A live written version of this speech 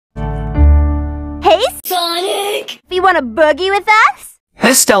Hey, Sonic! You wanna boogie with us?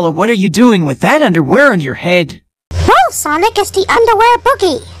 Stella, what are you doing with that underwear on your head? Well, Sonic, it's the underwear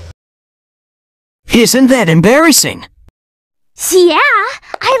boogie. Isn't that embarrassing? Yeah,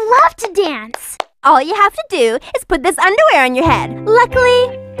 I love to dance. All you have to do is put this underwear on your head.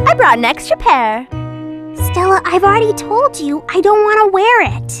 Luckily, I brought an extra pair. Stella, I've already told you I don't want to wear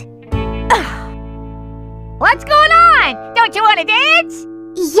it. What's going on? Don't you want to dance?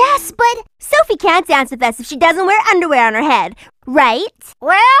 Yes, but Sophie can't dance with us if she doesn't wear underwear on her head, right?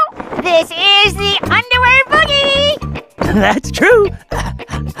 Well, this is the underwear boogie! That's true.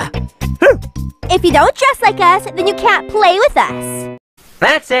 If you don't dress like us, then you can't play with us.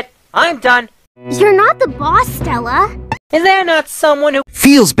 That's it. I'm done. You're not the boss, Stella. Is there not someone who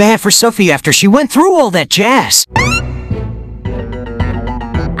Feels bad for Sophie after she went through all that jazz.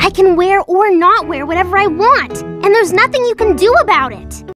 I can wear or not wear whatever I want, and there's nothing you can do about it.